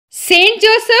Saint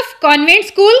Joseph convent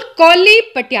school कौली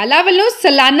पटियाला वालों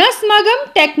सालाना समागम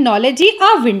technology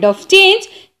uh wind of change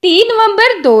 3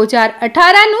 नवंबर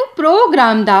 2018 ਨੂੰ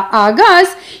प्रोग्राम का आगाज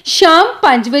शाम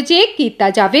 5 बजे किया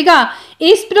जाएगा।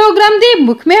 इस प्रोग्राम के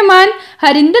मुख्य मेहमान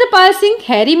हरिंदरपाल सिंह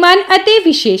हैरीमैन ਅਤੇ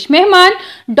विशेष मेहमान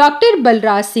doctor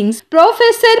Balraj Singh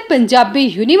professor Punjabi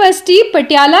university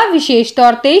Patiala विशेष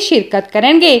तौर पर शिरकत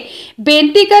करेंगे।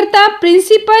 बेनतीकर्ता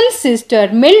principal sister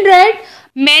Mildred,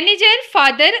 manager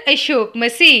father Ashok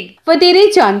मसीह। वधेरे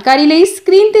जानकारी लई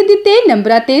स्क्रीन ते दिते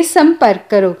नंबरां ते संपर्क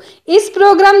करो। इस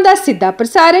प्रोग्राम का सीधा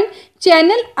प्रसारण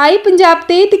चैनल आई पंजाब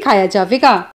ते दिखाया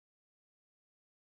जाएगा।